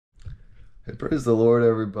Hey, praise the Lord,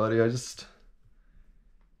 everybody. I just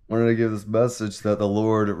wanted to give this message that the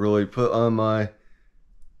Lord really put on my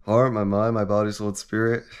heart, my mind, my body, soul, and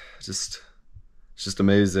spirit. It's just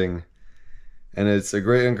amazing. And it's a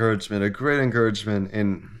great encouragement.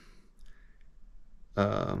 And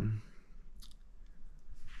um,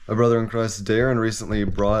 my brother in Christ, Darren, recently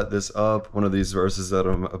brought this up, one of these verses that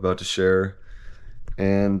I'm about to share.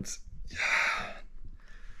 And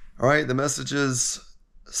all right, the message is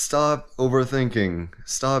stop overthinking.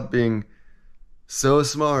 Stop being so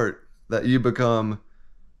smart that you become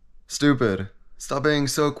stupid. Stop being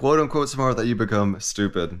so quote unquote smart that you become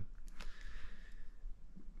stupid.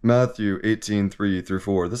 Matthew 18:3 through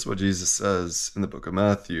 4. This is what Jesus says in the book of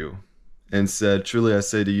Matthew. And said, "Truly I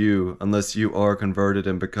say to you, unless you are converted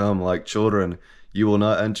and become like children, you will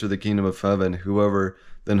not enter the kingdom of heaven. Whoever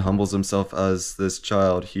then humbles himself as this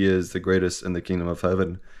child, he is the greatest in the kingdom of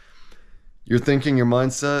heaven." Your thinking, your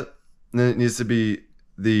mindset, it needs to be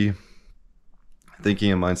the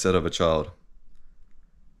thinking and mindset of a child.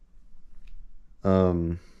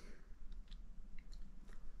 When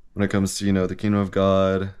it comes to, the kingdom of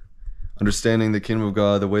God, understanding the kingdom of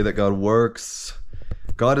God, the way that God works,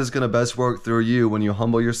 God is going to best work through you when you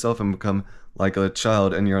humble yourself and become like a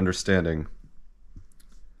child in your understanding.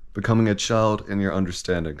 Becoming a child in your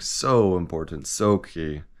understanding. So important, so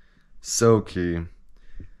key, so key.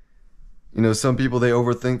 Some people, they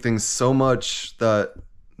overthink things so much that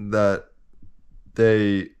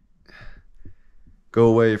they go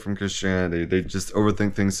away from Christianity. They just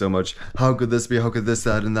overthink things so much. How could this be? How could this,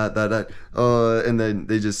 that, and that. And then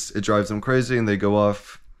it drives them crazy and they go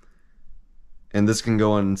off. And this can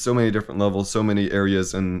go on so many different levels, so many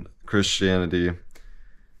areas in Christianity.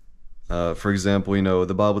 For example,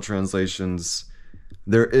 the Bible translations.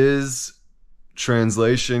 There is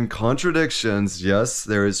translation contradictions. Yes,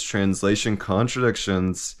 there is translation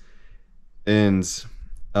contradictions in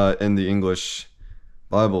the English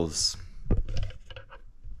Bibles.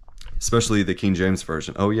 Especially the King James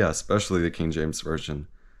Version. Oh yeah, especially the King James Version.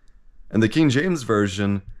 And the King James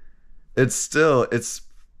Version, it's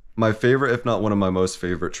my favorite, if not one of my most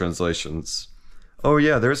favorite translations. Oh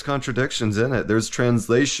yeah, there's contradictions in it. There's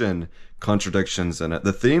translation contradictions in it.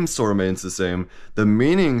 The theme still remains the same. The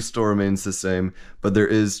meaning still remains the same, but there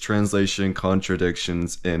is translation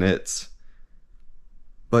contradictions in it.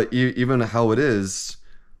 But even how it is,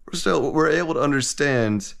 we're able to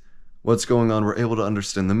understand what's going on. We're able to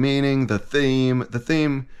understand the meaning, the theme. The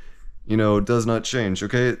theme, does not change,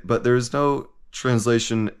 okay? But there's no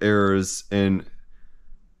translation errors in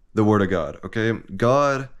the Word of God, okay?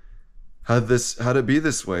 God had it be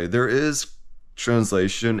this way. There is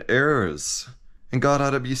translation errors, and God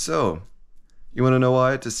had it be so. You want to know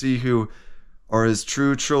why? To see who are his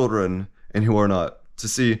true children and who are not. To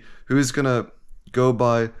see who's gonna go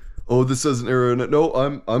by, oh, this has an error in it. No,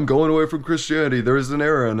 I'm going away from Christianity. There is an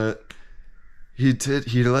error in it. He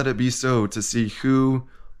let it be so, to see who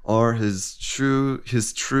are his true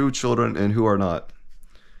children and who are not.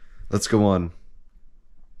 Let's go on.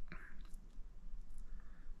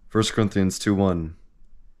 1 Corinthians 2:1.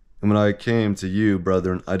 And when I came to you,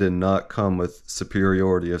 brethren, I did not come with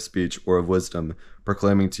superiority of speech or of wisdom,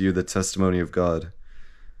 proclaiming to you the testimony of God.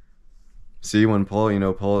 See, when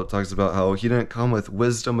Paul talks about how he didn't come with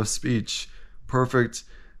wisdom of speech, perfect,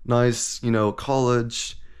 nice,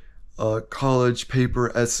 college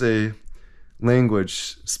paper essay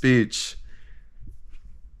language, speech.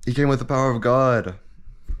 He came with the power of God,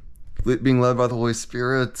 being led by the Holy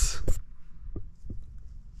Spirit.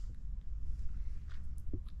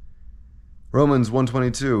 Romans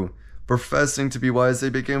 1:22, professing to be wise, they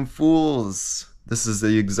became fools. This is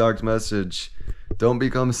the exact message. Don't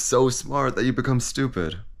become so smart that you become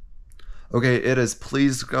stupid. Okay, it has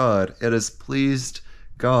pleased God. It has pleased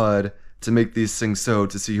God to make these things so,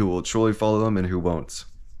 to see who will truly follow them and who won't.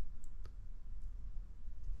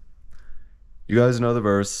 You guys know the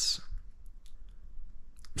verse.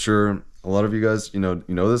 I'm sure a lot of you guys, you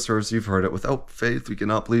know this verse, you've heard it. Without faith, we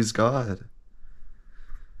cannot please God.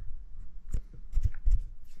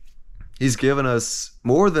 He's given us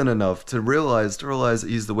more than enough to realize that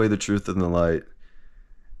he's the way, the truth, and the light.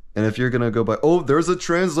 And if you're going to go by, oh, there's a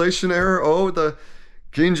translation error, oh, the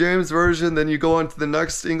King James Version, then you go on to the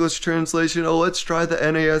next English translation, oh, let's try the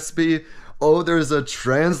NASB, oh, there's a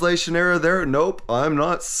translation error there, nope, I'm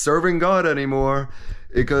not serving God anymore,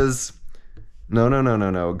 because,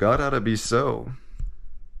 no, God had to be so,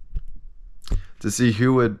 to see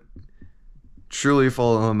who would truly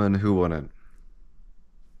follow him and who wouldn't.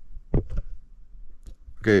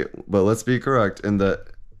 Okay, but let's be correct. In the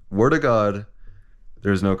Word of God,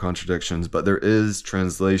 there's no contradictions, but there is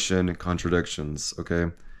translation contradictions,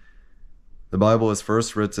 okay? The Bible is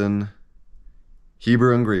first written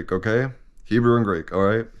Hebrew and Greek, okay? Hebrew and Greek, all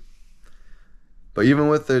right? But even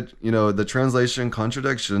with the, the translation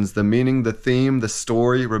contradictions, the meaning, the theme, the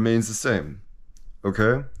story remains the same,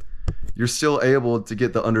 okay? You're still able to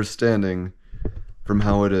get the understanding from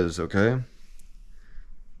how it is, okay?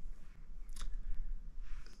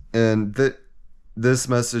 And this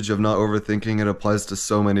message of not overthinking, it applies to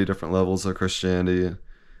so many different levels of Christianity.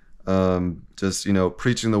 Just,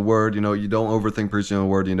 preaching the word, you don't overthink preaching the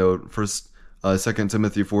word. First, 2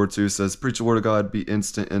 Timothy 4:2 says, preach the word of God, be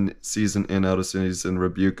instant in season and out of season,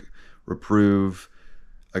 rebuke, reprove,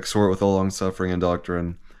 exhort with all long suffering and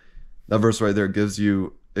doctrine. That verse right there gives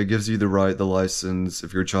you the right, the license,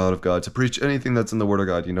 if you're a child of God, to preach anything that's in the word of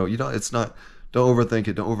God. Don't overthink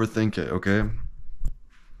it. Don't overthink it. Okay.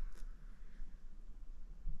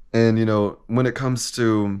 And, when it comes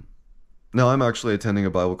to, now I'm actually attending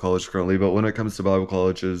a Bible college currently, but when it comes to Bible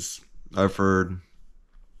colleges, I've heard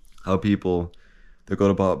how people, they go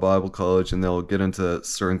to Bible college and they'll get into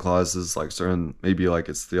certain classes, maybe like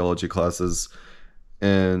it's theology classes,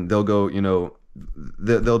 and they'll go,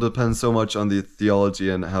 they'll depend so much on the theology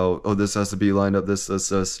and how, this has to be lined up, this,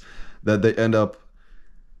 that they end up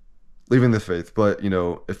leaving the faith. But,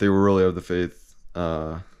 if they were really of the faith,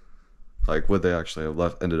 would they actually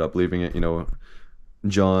have ended up leaving it?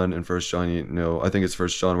 John in First John, I think it's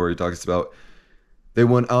First John where he talks about they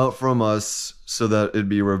went out from us so that it'd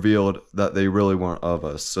be revealed that they really weren't of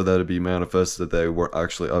us, so that it'd be manifest that they weren't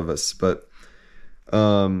actually of us. But,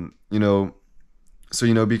 so,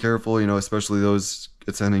 be careful, especially those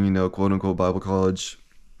attending, quote unquote Bible college.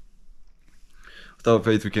 Without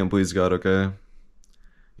faith, we can't please God, okay?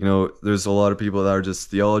 There's a lot of people that are just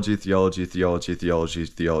theology.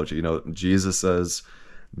 Jesus says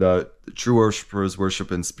that true worshipers worship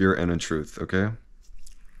in spirit and in truth, okay?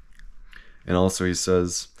 And also he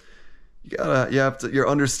says, your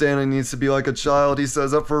understanding needs to be like a child. He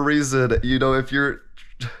says that for a reason. If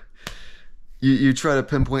you try to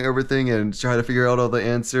pinpoint everything and try to figure out all the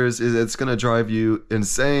answers, it's going to drive you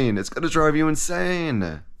insane. It's going to drive you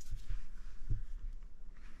insane.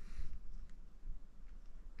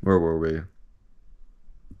 Where were we?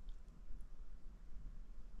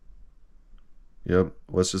 Yep,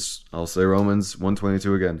 I'll say Romans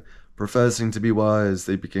 1:22 again. Professing to be wise,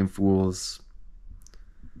 they became fools.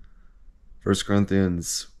 1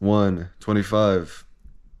 Corinthians 1:25.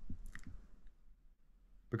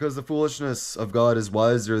 Because the foolishness of God is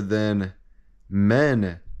wiser than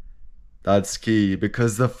men. That's key.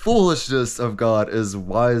 Because the foolishness of God is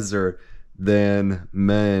wiser than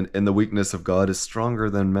men, and the weakness of God is stronger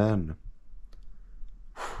than men.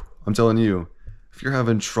 I'm telling you, if you're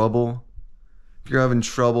having trouble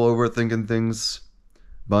overthinking things,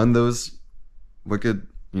 bind those wicked,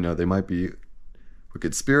 they might be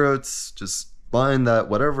wicked spirits, just bind that,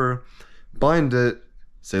 whatever, bind it,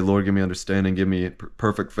 say, Lord, give me understanding, give me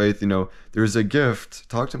perfect faith. There's a gift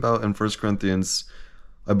talked about in 1 Corinthians,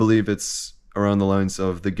 I believe it's around the lines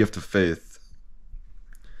of the gift of faith.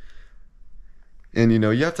 And, you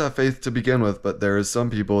have to have faith to begin with, but there is some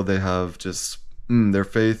people, they have just, their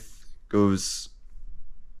faith goes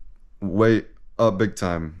way up big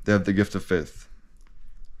time. They have the gift of faith.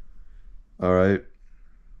 All right?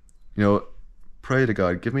 Pray to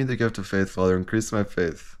God, give me the gift of faith, Father, increase my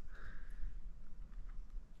faith.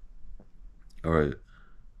 All right.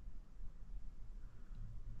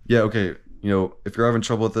 Yeah, okay. If you're having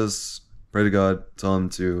trouble with this, pray to God, tell him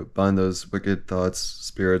to bind those wicked thoughts,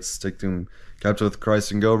 spirits, take them captive with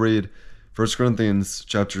Christ, and go read 1 Corinthians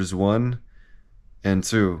chapters 1 and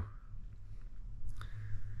 2.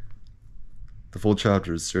 The full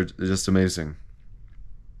chapters, they're just amazing.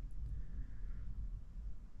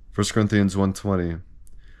 1 Corinthians 1:20.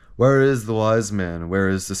 Where is the wise man? Where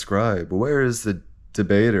is the scribe? Where is the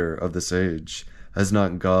debater of this age? Has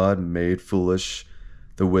not God made foolish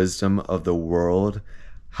the wisdom of the world?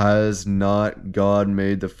 Has not God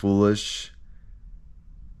made the foolish?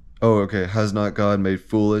 Has not God made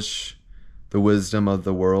foolish the wisdom of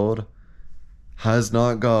the world? Has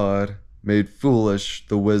not God made foolish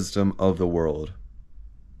the wisdom of the world?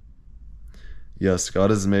 Yes,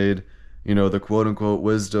 God has made, the quote-unquote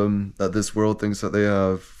wisdom that this world thinks that they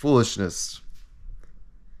have, foolishness.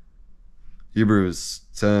 Hebrews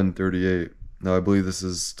 10:38. Now, I believe this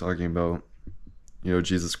is talking about,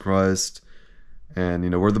 Jesus Christ, and,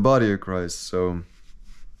 we're the body of Christ, so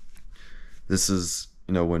this is,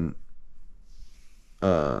 when,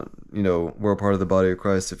 we're a part of the body of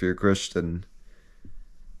Christ. If you're a Christian,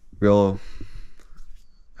 we all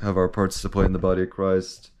have our parts to play in the body of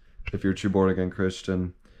Christ. If you're a true born-again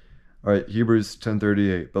Christian. All right, Hebrews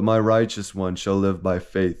 10:38. But my righteous one shall live by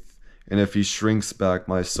faith, And if he shrinks back,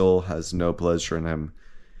 my soul has no pleasure in him.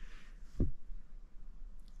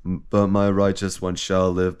 But my righteous one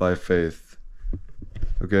shall live by faith.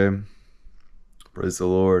 Okay? Praise the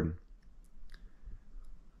Lord.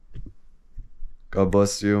 God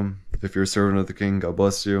bless you. If you're a servant of the King, God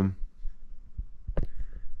bless you.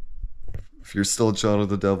 If you're still a child of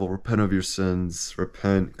the devil, repent of your sins.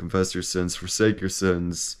 Repent, confess your sins, forsake your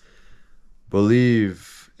sins.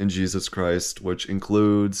 Believe in Jesus Christ, which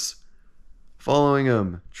includes following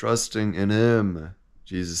him, trusting in him.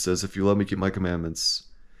 Jesus says, if you love me, keep my commandments.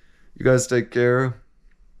 You guys take care.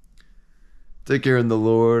 Take care in the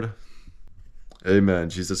Lord. Amen.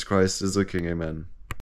 Jesus Christ is the King. Amen.